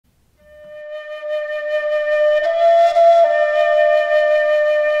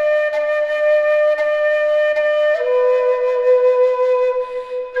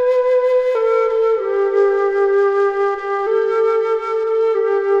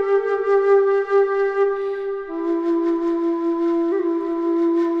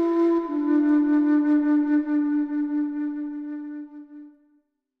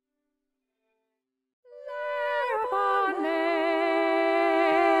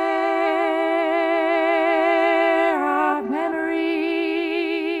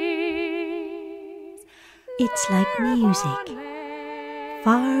It's like music,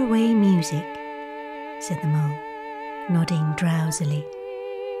 far-away music, said the mole, nodding drowsily.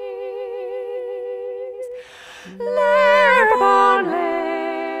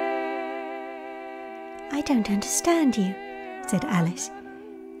 I don't understand you, said Alice.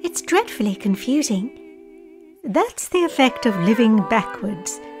 It's dreadfully confusing. That's the effect of living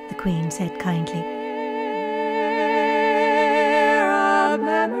backwards, the Queen said kindly.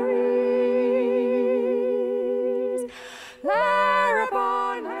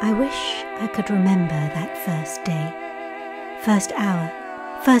 I wish I could remember that first day, first hour,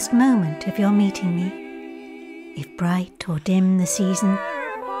 first moment of your meeting me. If bright or dim the season,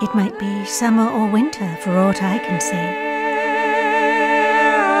 it might be summer or winter for aught I can say.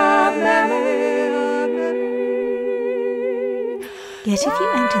 Yet if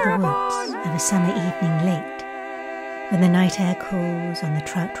you enter the woods of a summer evening late, when the night air cools on the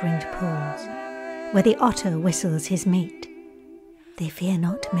trout-ringed pools, where the otter whistles his mate, they fear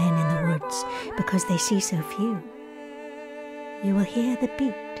not men in the woods because they see so few. You will hear the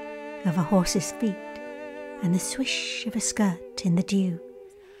beat of a horse's feet and the swish of a skirt in the dew,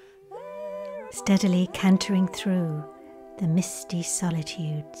 steadily cantering through the misty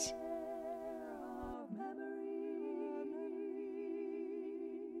solitudes.